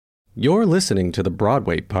You're listening to the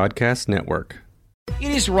Broadway Podcast Network.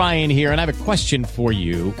 It is Ryan here, and I have a question for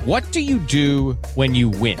you. What do you do when you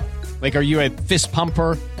win? Like, are you a fist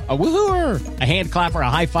pumper, a woohooer, a hand clapper, a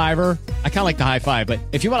high fiver? I kind of like the high five, but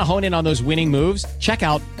if you want to hone in on those winning moves, check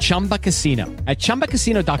out Chumba Casino. At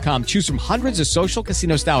ChumbaCasino.com, choose from hundreds of social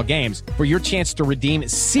casino-style games for your chance to redeem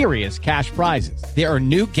serious cash prizes. There are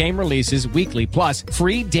new game releases weekly, plus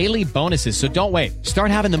free daily bonuses. So don't wait. Start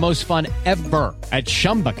having the most fun ever at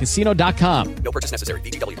ChumbaCasino.com. No purchase necessary.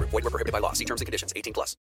 VGW Group. Void where prohibited by law. See terms and conditions.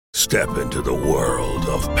 18+. Step into the world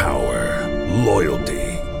of power, loyalty,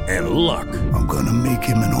 and luck. I'm gonna make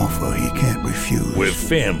him an offer he can't refuse. With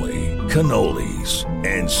family, cannolis,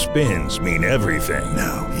 and spins mean everything.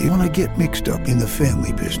 Now, you wanna get mixed up in the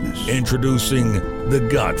family business. Introducing The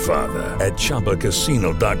Godfather at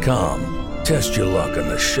ChumbaCasino.com. Test your luck in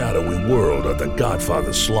the shadowy world of The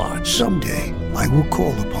Godfather slot. Someday, I will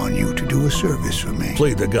call upon you to do a service for me.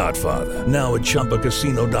 Play The Godfather, now at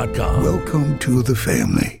ChumbaCasino.com. Welcome to the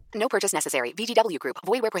family. No purchase necessary. VGW Group.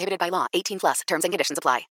 Void where prohibited by law. 18+. Terms and conditions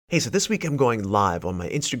apply. Hey, so this week I'm going live on my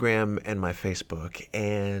Instagram and my Facebook,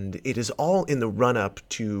 and it is all in the run-up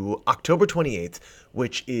to October 28th,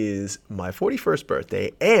 which is my 41st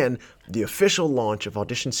birthday, and the official launch of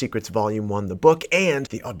Audition Secrets Volume 1, the book, and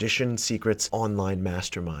the Audition Secrets Online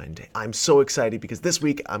Mastermind. I'm so excited because this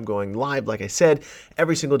week I'm going live, like I said,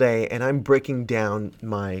 every single day, and I'm breaking down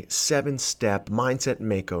my 7-step mindset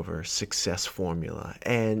makeover success formula.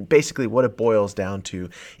 And basically what it boils down to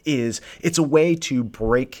is it's a way to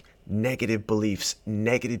break negative beliefs,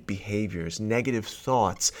 negative behaviors, negative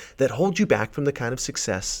thoughts that hold you back from the kind of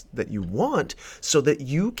success that you want so that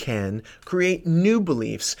you can create new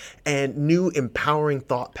beliefs and new empowering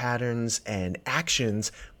thought patterns and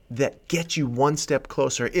actions that get you one step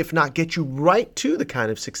closer, if not get you right to the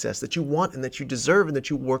kind of success that you want and that you deserve and that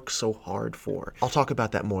you work so hard for. I'll talk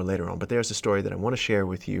about that more later on, but there's a story that I want to share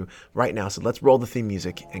with you right now. So let's roll the theme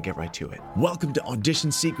music and get right to it. Welcome to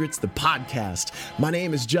Audition Secrets, the podcast. My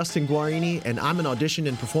name is Justin Guarini, and I'm an audition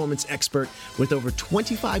and performance expert with over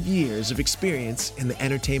 25 years of experience in the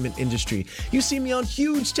entertainment industry. You see me on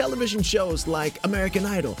huge television shows like American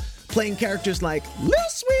Idol, playing characters like Lil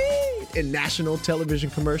Sweet in national television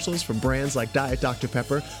commercials for brands like Diet Dr.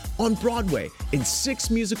 Pepper, on Broadway in 6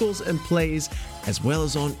 musicals and plays, as well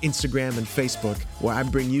as on Instagram and Facebook, where I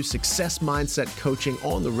bring you success mindset coaching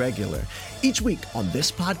on the regular. Each week on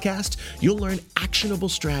this podcast, you'll learn actionable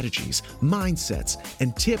strategies, mindsets,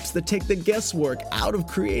 and tips that take the guesswork out of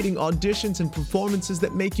creating auditions and performances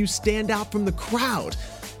that make you stand out from the crowd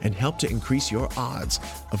and help to increase your odds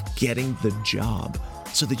of getting the job,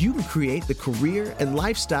 so that you can create the career and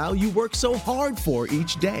lifestyle you work so hard for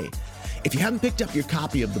each day. If you haven't picked up your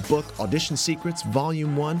copy of the book Audition Secrets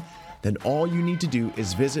Volume 1, then all you need to do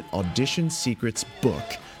is visit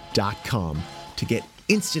auditionsecretsbook.com to get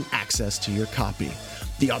instant access to your copy.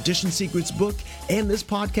 The Audition Secrets book and this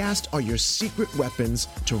podcast are your secret weapons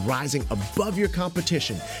to rising above your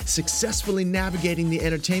competition, successfully navigating the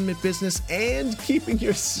entertainment business, and keeping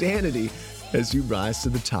your sanity as you rise to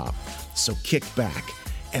the top. So kick back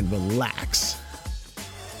and relax.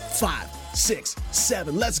 5, 6,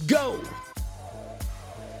 7, let's go!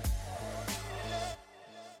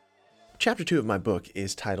 Chapter 2 of my book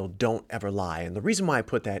is titled Don't Ever Lie, and the reason why I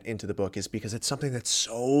put that into the book is because it's something that's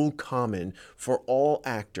so common for all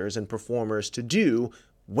actors and performers to do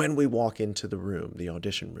when we walk into the room, the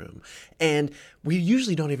audition room. And we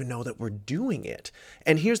usually don't even know that we're doing it.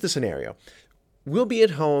 And here's the scenario. We'll be at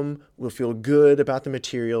home, we'll feel good about the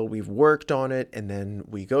material, we've worked on it, and then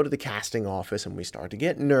we go to the casting office and we start to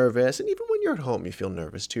get nervous. And even when you're at home, you feel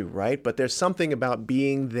nervous too, right? But there's something about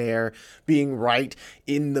being there, being right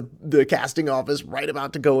in the casting office, right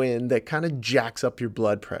about to go in, that kind of jacks up your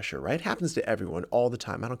blood pressure, right? It happens to everyone all the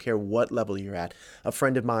time. I don't care what level you're at. A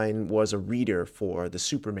friend of mine was a reader for the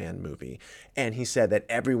Superman movie, and he said that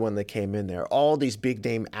everyone that came in there, all these big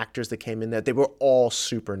name actors that came in there, they were all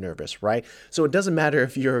super nervous, right? So it doesn't matter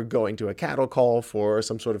if you're going to a cattle call for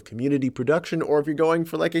some sort of community production or if you're going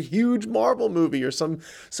for like a huge Marvel movie or some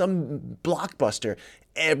blockbuster.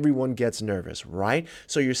 Everyone gets nervous, right?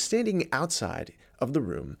 So you're standing outside of the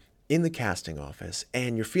room in the casting office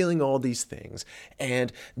and you're feeling all these things,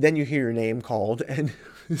 and then you hear your name called, and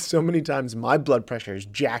so many times my blood pressure is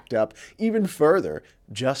jacked up even further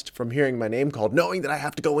just from hearing my name called, knowing that I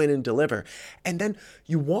have to go in and deliver. And then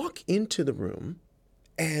you walk into the room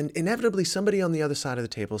and inevitably somebody on the other side of the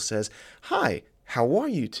table says, "Hi, how are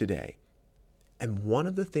you today?" And one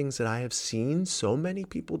of the things that I have seen so many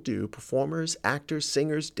people do, performers, actors,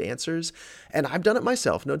 singers, dancers, and I've done it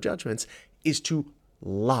myself, no judgments, is to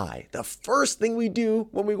lie. The first thing we do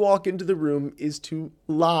when we walk into the room is to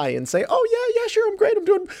lie and say, oh yeah, sure, I'm great, I'm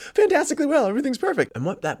doing fantastically well, everything's perfect. And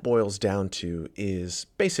what that boils down to is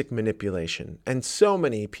basic manipulation. And so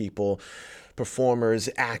many people, performers,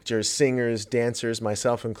 actors, singers, dancers,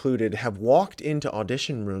 myself included, have walked into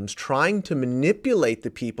audition rooms trying to manipulate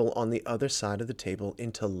the people on the other side of the table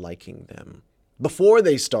into liking them before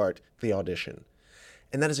they start the audition.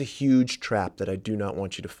 And that is a huge trap that I do not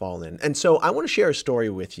want you to fall in. And so I want to share a story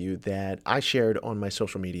with you that I shared on my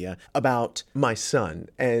social media about my son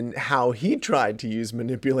and how he tried to use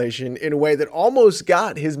manipulation in a way that almost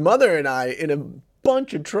got his mother and I in a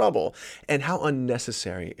bunch of trouble, and how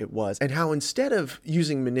unnecessary it was, and how instead of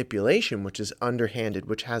using manipulation, which is underhanded,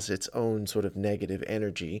 which has its own sort of negative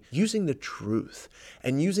energy, using the truth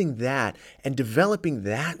and using that and developing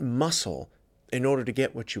that muscle in order to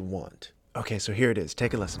get what you want. Okay, so here it is.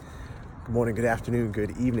 Take a listen. Good morning, good afternoon,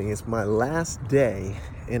 good evening. It's my last day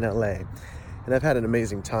in LA, and I've had an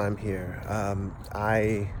amazing time here.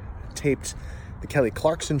 I taped the Kelly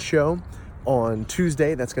Clarkson show on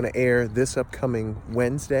Tuesday. That's going to air this upcoming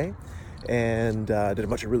Wednesday. And did a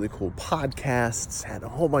bunch of really cool podcasts, had a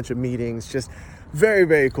whole bunch of meetings, just very,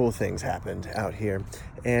 very cool things happened out here.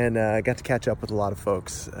 And got to catch up with a lot of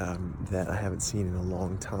folks that I haven't seen in a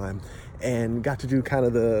long time, and got to do kind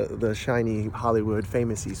of the shiny Hollywood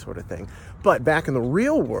famous-y sort of thing. But back in the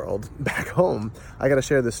real world, back home, I got to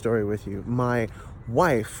share this story with you. My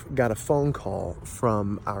wife got a phone call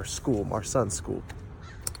from our school, our son's school.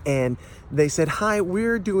 And they said, hi,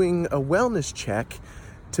 we're doing a wellness check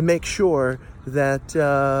to make sure that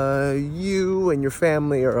you and your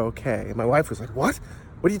family are okay. And my wife was like, what?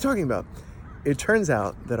 What are you talking about? It turns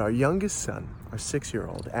out that our youngest son, our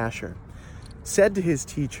 6-year-old, Asher, said to his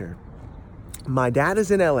teacher, my dad is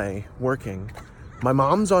in LA working, my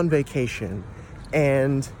mom's on vacation,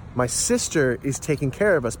 and my sister is taking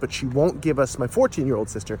care of us, but she won't give us, my 14-year-old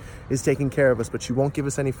sister is taking care of us, but she won't give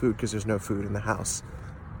us any food because there's no food in the house.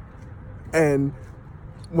 And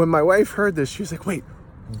when my wife heard this, she was like, wait,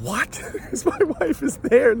 what? Because my wife is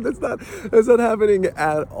there, and that's not happening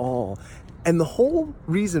at all. And the whole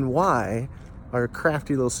reason why our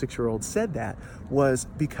crafty little 6-year-old said that was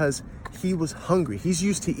because he was hungry. He's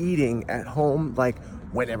used to eating at home like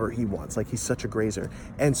whenever he wants, like he's such a grazer.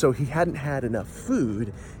 And so he hadn't had enough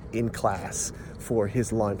food in class for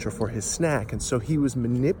his lunch or for his snack. And so he was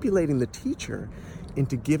manipulating the teacher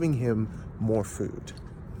into giving him more food.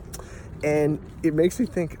 And it makes me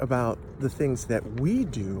think about the things that we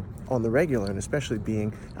do on the regular, and especially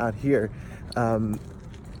being out here,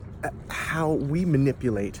 how we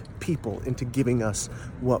manipulate people into giving us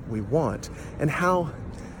what we want, and how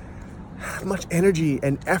much energy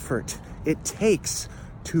and effort it takes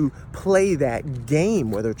to play that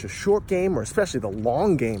game, whether it's a short game or especially the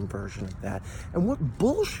long game version of that, and what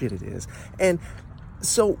bullshit it is. And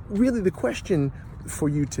so really the question for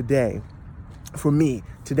you today, for me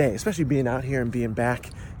today, especially being out here and being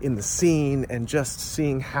back in the scene and just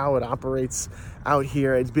seeing how it operates out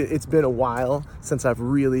here, it's been a while since I've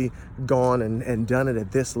really gone and done it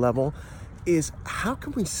at this level, is how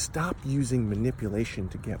can we stop using manipulation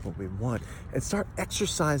to get what we want and start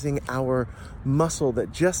exercising our muscle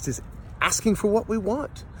that just is asking for what we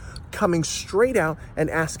want, coming straight out and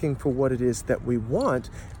asking for what it is that we want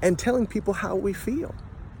and telling people how we feel.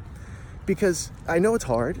 Because I know it's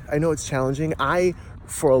hard, I know it's challenging. I,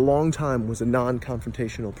 for a long time, was a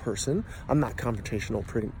non-confrontational person. I'm not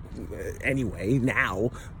confrontational anyway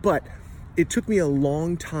now, but it took me a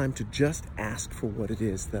long time to just ask for what it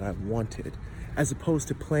is that I wanted, as opposed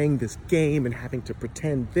to playing this game and having to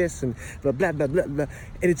pretend this and blah, blah, blah, blah, blah.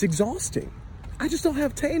 And it's exhausting. I just don't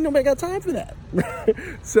have time. Nobody got time for that.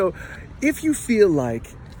 So if you feel like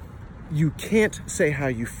you can't say how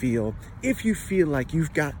you feel, if you feel like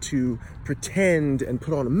you've got to pretend and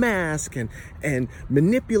put on a mask and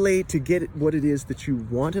manipulate to get what it is that you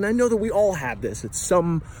want, and I know that we all have this at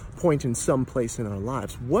some point in some place in our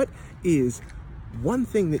lives, what is one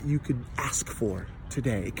thing that you could ask for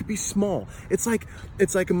today? It could be small. It's like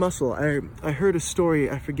a muscle. I heard a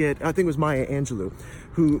story, I think it was Maya Angelou,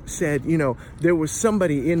 who said, there was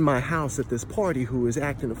somebody in my house at this party who was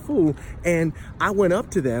acting a fool, and I went up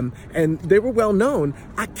to them, and they were well known.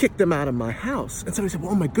 I kicked them out of my house. And somebody said,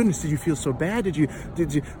 well, oh my goodness, did you feel so bad? Did you,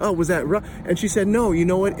 oh, was that rough? And she said, no, you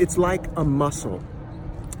know what? It's like a muscle.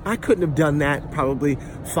 I couldn't have done that probably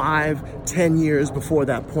 5-10 years before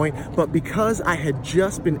that point, but because I had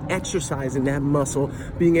just been exercising that muscle,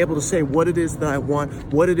 being able to say what it is that I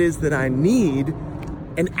want, what it is that I need,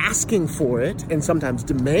 and asking for it and sometimes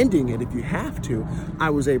demanding it if you have to, I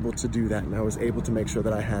was able to do that, and I was able to make sure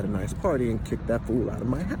that I had a nice party and kick that fool out of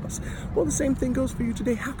my house. Well, the same thing goes for you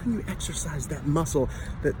today. How can you exercise that muscle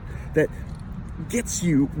that gets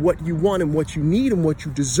you what you want and what you need and what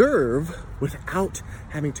you deserve without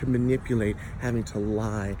having to manipulate, having to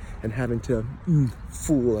lie, and having to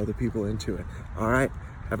fool other people into it? All right,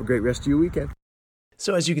 have a great rest of your weekend.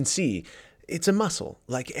 So as you can see, it's a muscle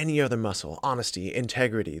like any other muscle. Honesty,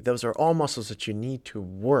 integrity, those are all muscles that you need to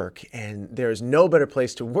work, and there's no better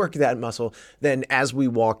place to work that muscle than as we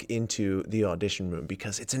walk into the audition room,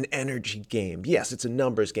 because it's an energy game. Yes, it's a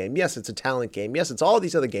numbers game. Yes, it's a talent game. Yes, it's all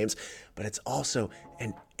these other games, but it's also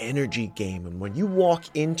an energy game. And when you walk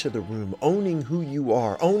into the room owning who you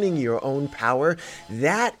are, owning your own power,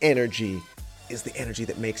 that energy is the energy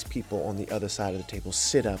that makes people on the other side of the table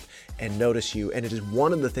sit up and notice you. And it is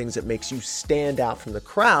one of the things that makes you stand out from the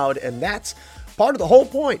crowd. And that's part of the whole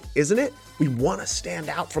point, isn't it? We want to stand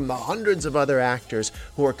out from the hundreds of other actors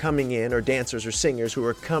who are coming in, or dancers or singers who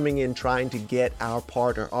are coming in trying to get our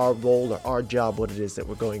part or our role or our job, what it is that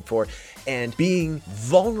we're going for. And being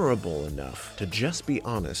vulnerable enough to just be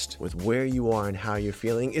honest with where you are and how you're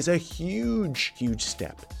feeling is a huge, huge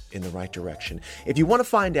step in the right direction. If you want to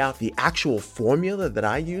find out the actual formula that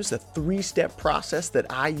I use, the 3-step process that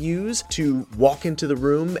I use to walk into the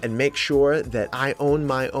room and make sure that I own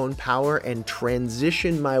my own power and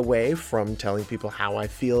transition my way from telling people how I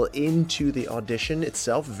feel into the audition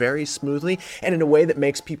itself very smoothly and in a way that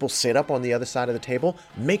makes people sit up on the other side of the table,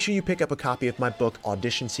 make sure you pick up a copy of my book,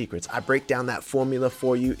 Audition Secrets. I break down that formula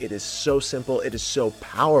for you. It is so simple. It is so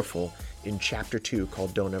powerful in chapter 2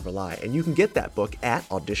 called Don't Ever Lie. And you can get that book at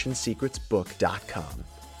auditionsecretsbook.com.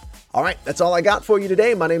 All right, that's all I got for you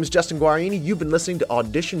today. My name is Justin Guarini. You've been listening to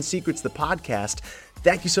Audition Secrets, the podcast.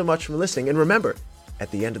 Thank you so much for listening. And remember,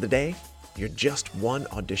 at the end of the day, you're just one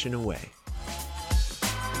audition away.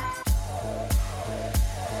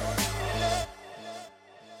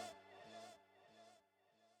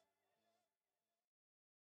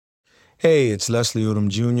 Hey, it's Leslie Odom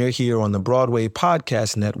Jr. here on the Broadway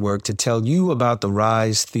Podcast Network to tell you about the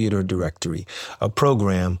Rise Theater Directory, a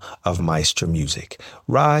program of Maestro Music.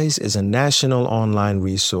 Rise is a national online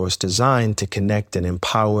resource designed to connect and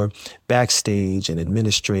empower backstage and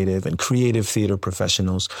administrative and creative theater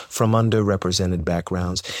professionals from underrepresented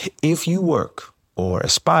backgrounds. If you work or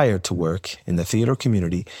aspire to work in the theater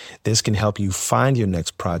community, this can help you find your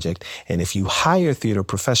next project. And if you hire theater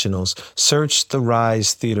professionals, search the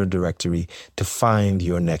Rise Theater Directory to find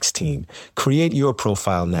your next team. Create your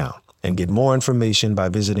profile now and get more information by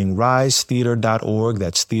visiting risetheater.org.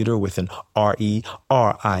 That's theater with an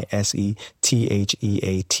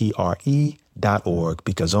risetheatre.org,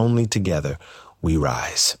 because only together we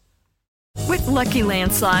rise. With Lucky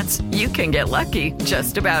Land Slots, you can get lucky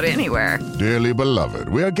just about anywhere. Dearly beloved,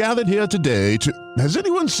 we are gathered here today to... Has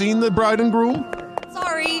anyone seen the bride and groom?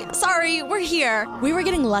 Sorry, we're here. We were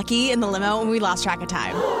getting lucky in the limo and we lost track of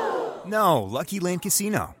time. No, Lucky Land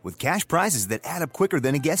Casino, with cash prizes that add up quicker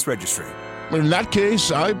than a guest registry. In that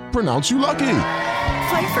case, I pronounce you lucky.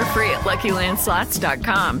 Play for free at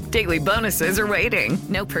LuckyLandSlots.com. Daily bonuses are waiting.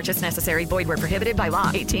 No purchase necessary. Void where prohibited by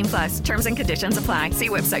law. 18+. Terms and conditions apply. See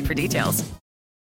website for details.